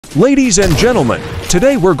Ladies and gentlemen,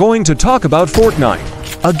 today we're going to talk about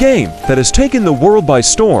Fortnite, a game that has taken the world by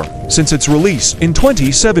storm since its release in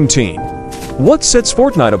 2017. What sets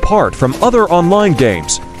Fortnite apart from other online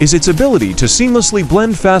games is its ability to seamlessly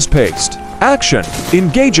blend fast-paced, action,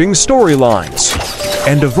 engaging storylines,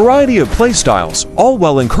 and a variety of playstyles, all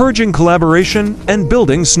while encouraging collaboration and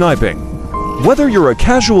building sniping. Whether you're a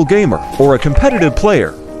casual gamer or a competitive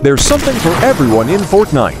player, there's something for everyone in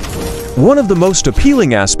Fortnite. One of the most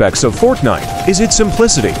appealing aspects of Fortnite is its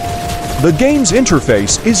simplicity. The game's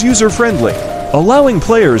interface is user-friendly, allowing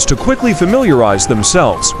players to quickly familiarize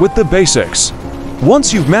themselves with the basics.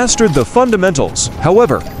 Once you've mastered the fundamentals,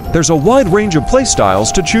 however, there's a wide range of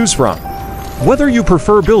playstyles to choose from. Whether you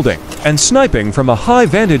prefer building and sniping from a high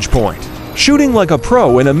vantage point, shooting like a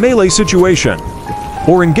pro in a melee situation,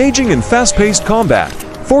 or engaging in fast-paced combat,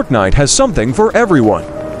 Fortnite has something for everyone.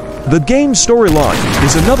 The game's storyline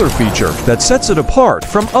is another feature that sets it apart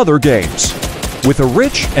from other games. With a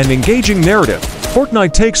rich and engaging narrative,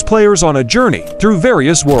 Fortnite takes players on a journey through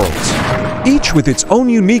various worlds, each with its own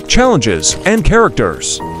unique challenges and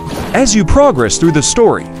characters. As you progress through the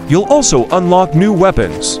story, you'll also unlock new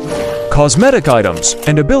weapons, cosmetic items,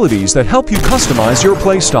 and abilities that help you customize your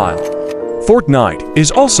playstyle. Fortnite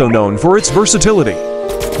is also known for its versatility.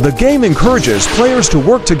 The game encourages players to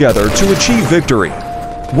work together to achieve victory.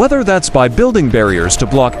 Whether that's by building barriers to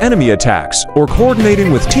block enemy attacks or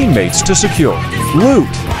coordinating with teammates to secure loot.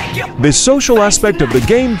 This social aspect of the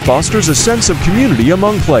game fosters a sense of community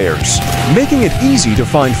among players, making it easy to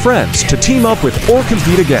find friends to team up with or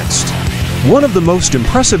compete against. One of the most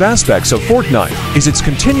impressive aspects of Fortnite is its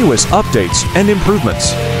continuous updates and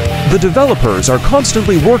improvements. The developers are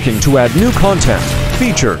constantly working to add new content,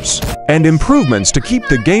 features, and improvements to keep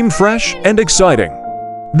the game fresh and exciting.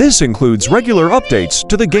 This includes regular updates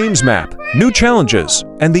to the game's map, new challenges,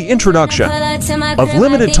 and the introduction of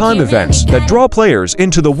limited-time events that draw players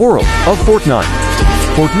into the world of Fortnite.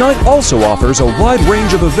 Fortnite also offers a wide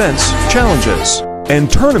range of events, challenges, and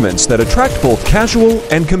tournaments that attract both casual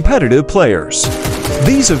and competitive players.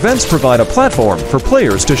 These events provide a platform for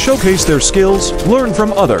players to showcase their skills, learn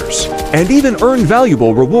from others, and even earn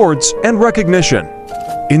valuable rewards and recognition.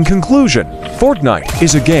 In conclusion, Fortnite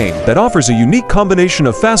is a game that offers a unique combination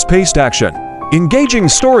of fast-paced action, engaging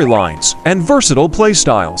storylines, and versatile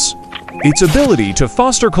playstyles. Its ability to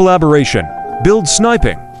foster collaboration, build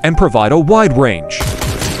sniping, and provide a wide range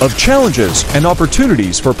of challenges and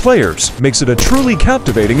opportunities for players makes it a truly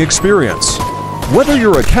captivating experience. Whether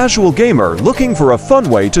you're a casual gamer looking for a fun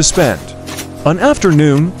way to spend an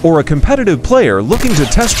afternoon or a competitive player looking to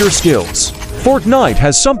test your skills, Fortnite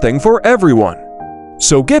has something for everyone.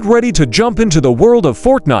 So get ready to jump into the world of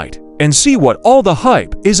Fortnite and see what all the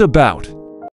hype is about.